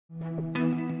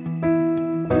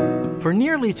For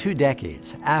nearly 2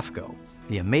 decades, AFCOE,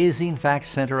 the Amazing Facts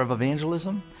Center of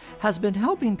Evangelism, has been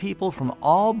helping people from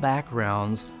all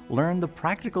backgrounds learn the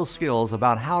practical skills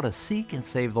about how to seek and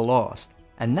save the lost.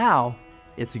 And now,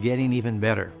 it's getting even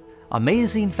better.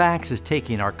 Amazing Facts is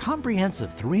taking our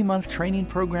comprehensive 3-month training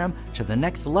program to the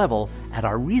next level at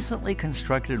our recently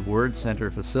constructed W.O.R.D Center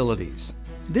facilities.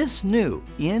 This new,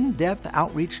 in-depth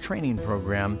outreach training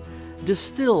program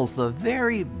distills the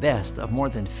very best of more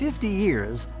than 50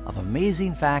 years of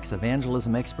Amazing Facts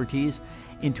evangelism expertise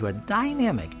into a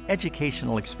dynamic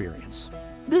educational experience.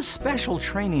 This special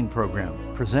training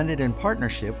program, presented in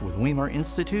partnership with W.O.R.D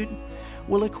Institute,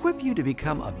 will equip you to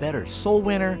become a better soul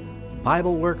winner,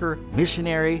 Bible worker,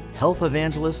 missionary, health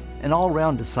evangelist, and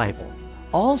all-round disciple.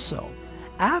 Also,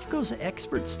 AFCOE's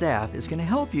expert staff is going to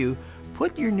help you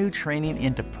put your new training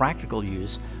into practical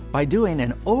use by doing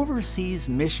an overseas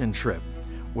mission trip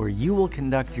where you will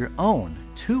conduct your own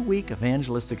 2-week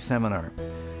evangelistic seminar.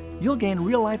 You'll gain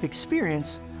real-life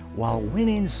experience while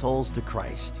winning souls to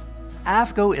Christ.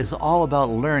 AFCOE is all about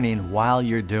learning while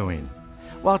you're doing.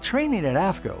 While training at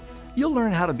AFCOE, you'll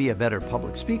learn how to be a better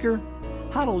public speaker,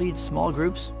 how to lead small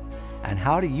groups, and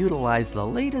how to utilize the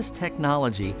latest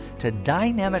technology to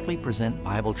dynamically present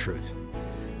Bible truth.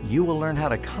 You will learn how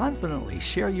to confidently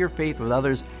share your faith with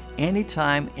others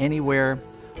anytime, anywhere,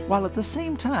 while at the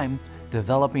same time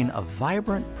developing a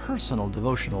vibrant personal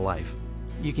devotional life.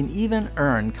 You can even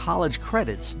earn college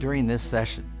credits during this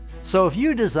session. So if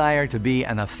you desire to be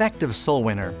an effective soul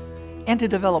winner and to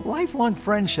develop lifelong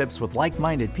friendships with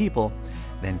like-minded people,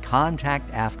 then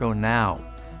contact AFCOE now,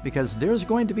 because there's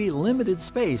going to be limited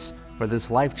space for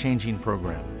this life-changing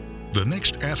program. The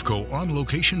next AFCOE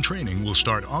on-location training will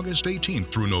start August 18th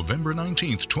through November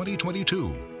 19th,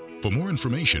 2022. For more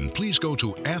information, please go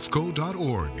to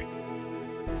affcoe.org.